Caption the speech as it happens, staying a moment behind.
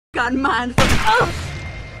shotgun mine from... Oh!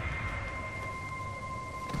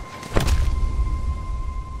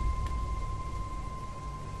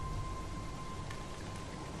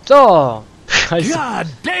 So. Scheiße. God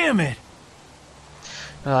damn it!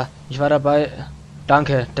 Ja, ich war dabei.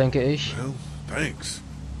 Danke, denke ich. Well, thanks.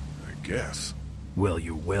 I guess. Well,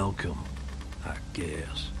 you're welcome, I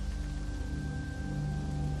guess.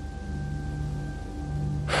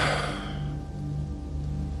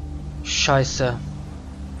 Scheiße.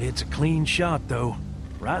 It's a clean shot, though.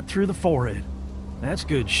 Right through the forehead. That's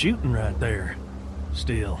good shooting right there.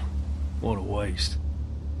 Still, what a waste.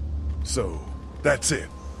 So, that's it.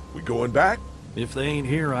 We going back? If they ain't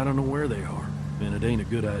here, I don't know where they are. And it ain't a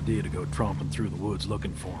good idea to go tromping through the woods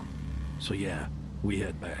looking for them. So yeah, we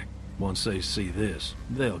head back. Once they see this,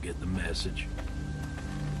 they'll get the message.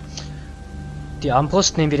 Die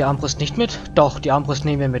Armbrust, nehmen wir die Armbrust nicht mit? Doch, die Armbrust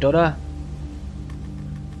nehmen wir mit, oder?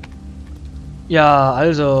 Ja,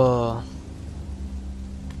 also...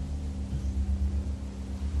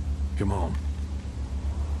 Come on.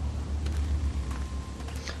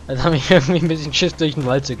 Also habe ich irgendwie ein bisschen Schiss, durch den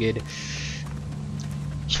Wald zu gehen.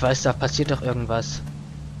 Ich weiß, da passiert doch irgendwas.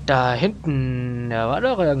 Da hinten, da war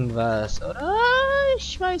doch irgendwas, oder?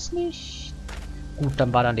 Ich weiß nicht. Gut,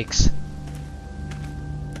 dann war da nix.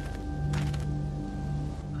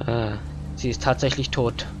 Sie ist tatsächlich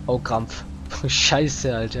tot. Oh, Krampf.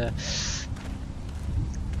 Scheiße, Alter.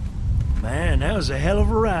 Man, that was a hell of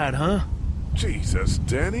a ride, huh? Jesus,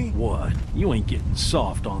 Danny. What? You ain't getting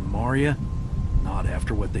soft on them, are ya? Not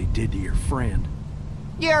after what they did to your friend.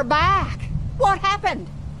 You're back! What happened?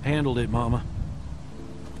 Handled it, Mama.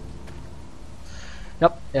 Ja,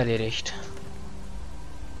 erledigt.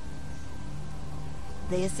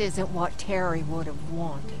 This isn't what Terry would have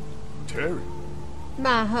wanted. Terry?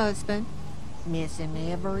 My husband. Miss him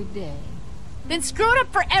every day. Then screw it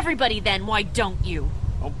up for everybody then, why don't you?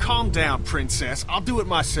 Oh, calm down, princess. I'll do it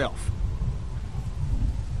myself.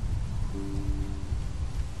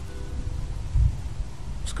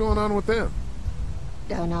 What's going on with them?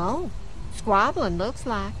 Dunno. Squabbling, looks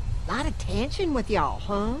like. Lot of tension with y'all,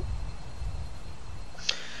 huh?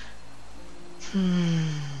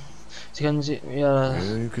 Sie können sie... Ja...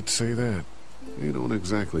 Yeah, you could say that. You don't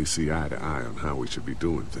exactly see eye to eye on how we should be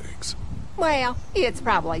doing things. Well, it's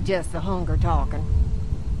probably just the hunger talking.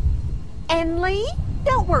 And Lee,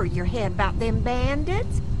 don't worry your head about them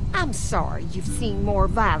bandits. I'm sorry you've seen more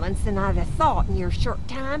violence than I'd have thought in your short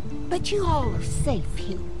time, but you all are safe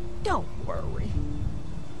here. Don't worry.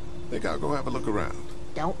 Think I'll go have a look around.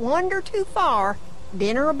 Don't wander too far.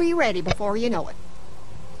 Dinner'll be ready before you know it.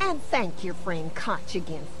 And thank your friend Koch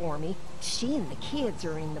again for me. She and the kids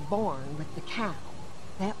are in the barn with the cow.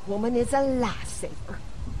 That woman is a lifesaver.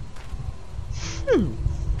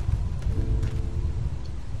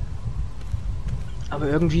 Aber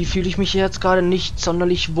irgendwie fühle ich mich jetzt gerade nicht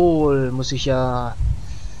sonderlich wohl, muss ich ja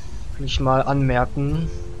nicht mal anmerken.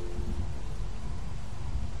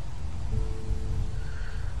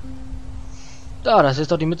 Da, das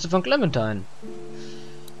ist doch die Mütze von Clementine.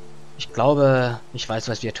 Ich glaube, ich weiß,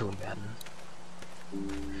 was wir tun werden.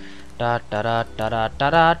 Da da da da da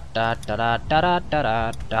da da da da da da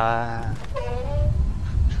da da.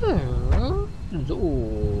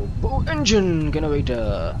 So, Bow Engine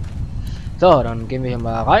Generator. So, dann gehen wir hier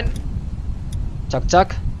mal rein. Zack,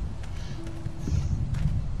 zack.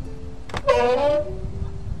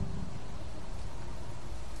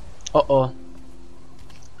 Oh oh.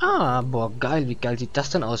 Ah, boah, geil. Wie geil sieht das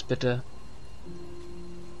denn aus, bitte?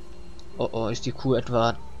 Oh oh, ist die Kuh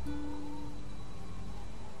etwa...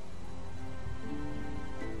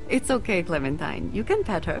 It's okay, Clementine. You can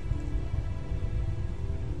pet her.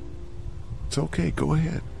 It's okay, go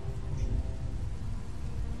ahead.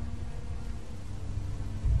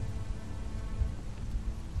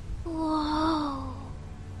 Whoa.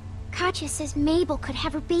 Katja says Mabel could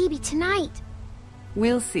have her baby tonight.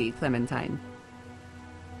 We'll see, Clementine.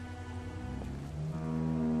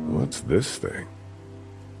 What's this thing?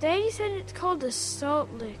 Daddy said it's called a salt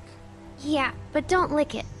lick. Yeah, but don't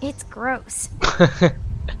lick it. It's gross.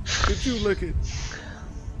 Did you lick it?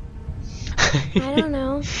 I don't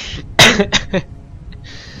know.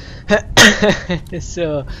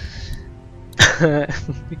 So.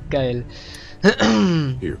 Geil.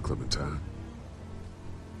 Here, Clementine.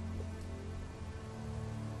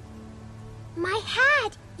 My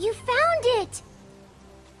hat! You found it!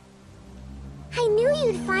 I knew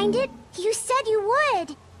you'd find it. You said you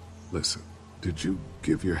would. Listen, did you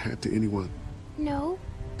give your hat to anyone? No,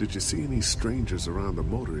 Did you see any strangers around the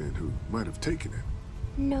motor inn who might have taken it?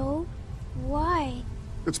 no. Why?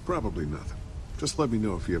 It's probably nothing. Just let me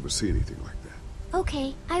know if you ever see anything like that.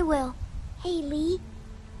 Okay, I will. Hey, Lee.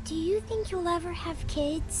 Do think you'll ever have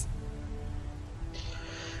kids?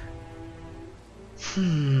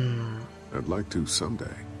 I'd like to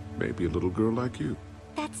someday. Maybe a little girl like you.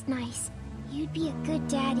 That's nice. You'd be a good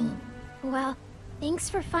daddy. Well, thanks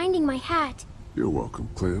for finding my hat. You're welcome,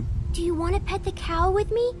 Clem. Do you want to pet the cow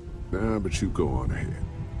with me? Nah, but you go on ahead.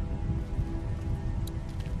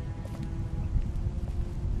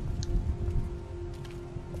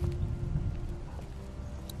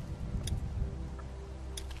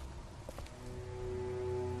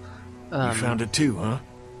 You found it too, huh?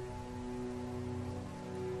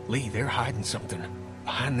 Lee, they're hiding something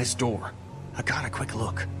behind this door. I got a quick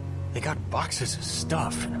look. They got boxes of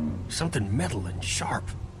stuff and something metal and sharp.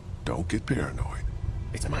 Don't get paranoid.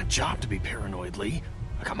 It's my job to be paranoid, Lee.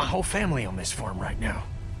 I got my whole family on this farm right now.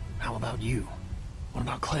 How about you? What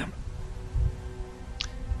about Clem?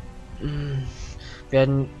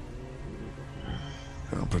 Werden...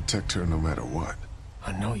 I'll protect her no matter what.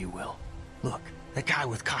 I know you will. Look, that guy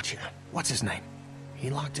with Katya, what's his name? He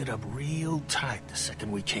locked it up real tight the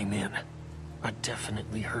second we came in. I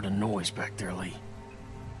definitely heard a noise back there, Lee.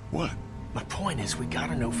 What? My point is, we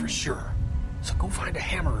gotta know for sure. So go find a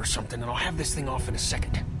hammer or something and I'll have this thing off in a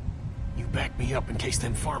second. You back me up in case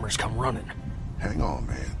them farmers come running. Hang on,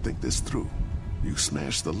 man. Think this through. You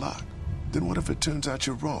smashed the lock. Then what if it turns out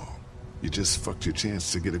you're wrong? You just fucked your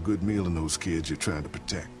chance to get a good meal in those kids you're trying to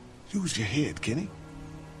protect. Use your head, Kenny.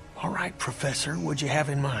 All right, Professor, what'd you have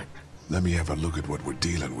in mind? Let me have a look at what we're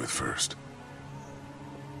dealing with first.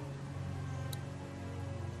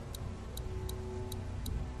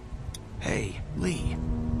 Hey, Lee,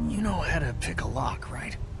 you know how to pick a lock,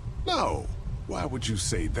 right? No. Why would you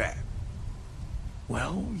say that?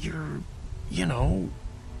 Well, you're, you know,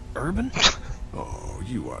 urban? Oh,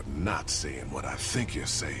 you are not saying what I think you're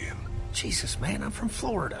saying. Jesus, man, I'm from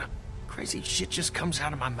Florida. Crazy shit just comes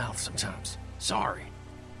out of my mouth sometimes. Sorry.